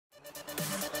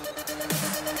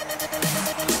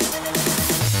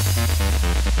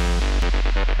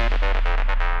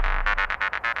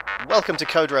Welcome to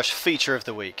CodeRush Feature of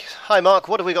the Week. Hi Mark,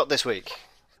 what have we got this week?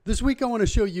 This week I want to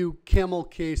show you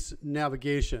CamelCase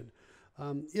navigation.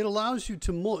 It allows you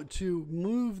to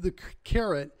move the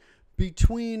caret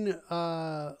between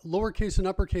lowercase and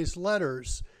uppercase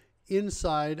letters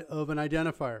inside of an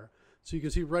identifier. So you can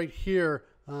see right here,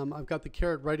 I've got the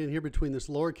caret right in here between this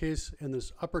lowercase and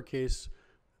this uppercase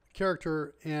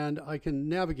character, and I can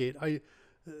navigate.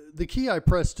 The key I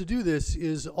press to do this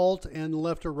is Alt and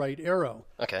left or right arrow.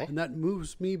 Okay. And that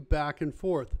moves me back and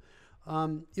forth.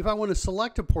 If I want to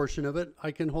select a portion of it, I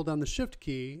can hold down the Shift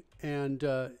key and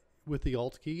with the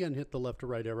Alt key and hit the left or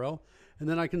right arrow. And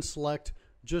then I can select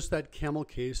just that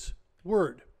CamelCase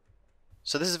word.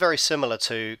 So this is very similar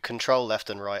to Control left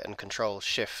and right and Control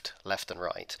Shift left and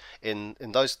right. In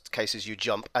those cases, you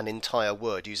jump an entire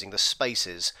word using the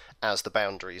spaces as the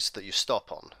boundaries that you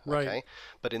stop on. Right. Okay?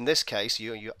 But in this case,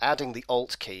 you're adding the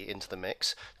Alt key into the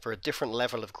mix for a different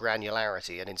level of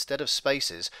granularity. And instead of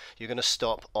spaces, you're going to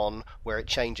stop on where it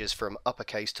changes from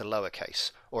uppercase to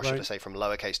lowercase. Or should I say from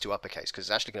lowercase to uppercase, because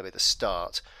it's actually going to be the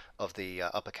start of the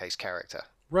uppercase character.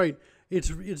 Right. It's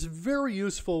very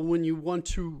useful when you want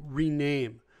to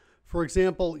rename. For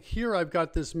example, here I've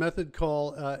got this method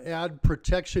called add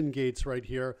protection gates right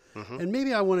here, and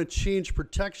maybe I want to change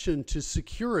protection to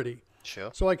security. Sure.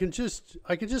 So I can just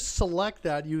select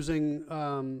that using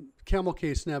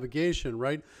CamelCase navigation,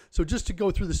 right? So just to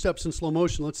go through the steps in slow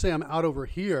motion, let's say I'm out over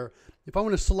here. If I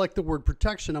want to select the word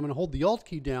protection, I'm going to hold the Alt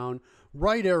key down,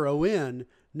 right arrow in.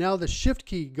 Now the Shift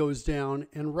key goes down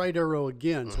and right arrow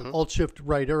again. So Alt Shift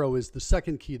right arrow is the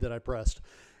second key that I pressed.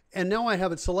 And now I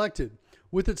have it selected.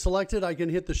 With it selected, I can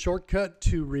hit the shortcut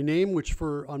to rename, which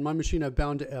on my machine I've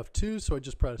bound to F2. So I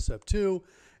just press F2.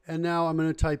 And now I'm going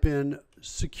to type in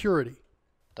security.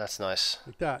 That's nice.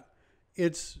 Like that.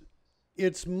 It's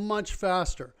much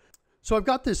faster. So I've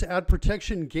got this add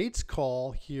protection gates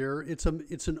call here. It's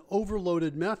an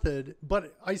overloaded method,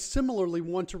 but I similarly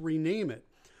want to rename it.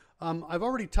 I've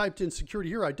already typed in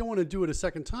security here. I don't want to do it a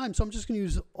second time, so I'm just going to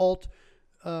use Alt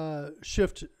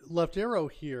Shift left arrow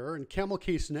here and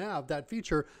CamelCase Nav, that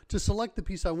feature, to select the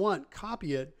piece I want,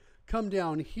 copy it, come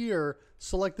down here,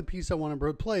 select the piece I want to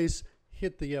replace,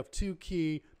 hit the F2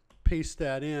 key, paste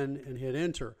that in, and hit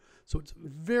enter. So it's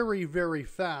very, very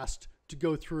fast to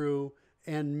go through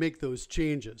and make those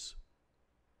changes.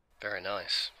 Very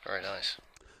nice. Very nice.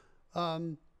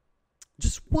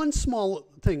 Just one small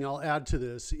thing I'll add to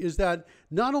this is that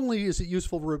not only is it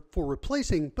useful for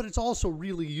replacing, but it's also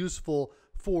really useful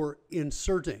for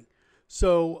inserting.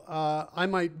 So I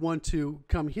might want to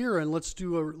come here and let's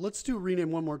do a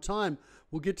rename one more time.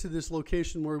 We'll get to this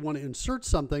location where we want to insert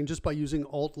something just by using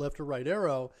Alt left or right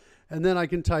arrow, and then I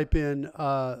can type in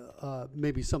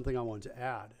maybe something I want to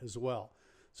add as well.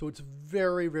 So it's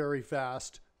very, very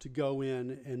fast to go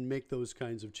in and make those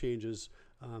kinds of changes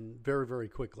very, very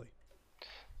quickly.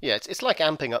 Yeah, it's like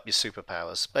amping up your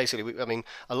superpowers. Basically, I mean,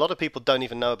 a lot of people don't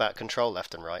even know about Control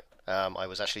left and right. I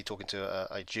was actually talking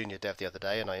to a junior dev the other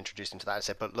day, and I introduced him to that and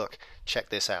said, but look, check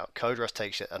this out. CodeRush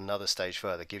takes it another stage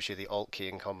further, gives you the Alt key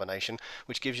in combination,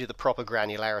 which gives you the proper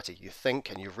granularity. You think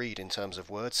and you read in terms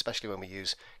of words, especially when we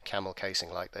use camel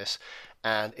casing like this,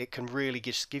 and it can really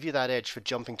just give you that edge for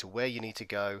jumping to where you need to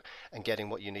go and getting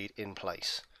what you need in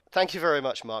place. Thank you very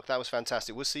much, Mark. That was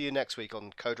fantastic. We'll see you next week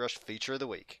on CodeRush Feature of the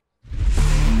Week.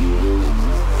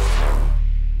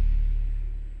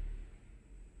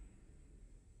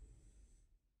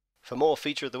 For more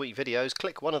Feature of the Week videos,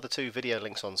 click one of the two video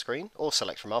links on screen or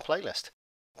select from our playlist.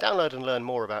 Download and learn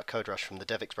more about CodeRush from the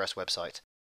DevExpress website.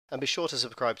 And be sure to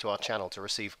subscribe to our channel to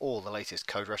receive all the latest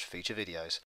CodeRush feature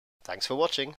videos. Thanks for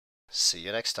watching. See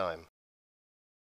you next time.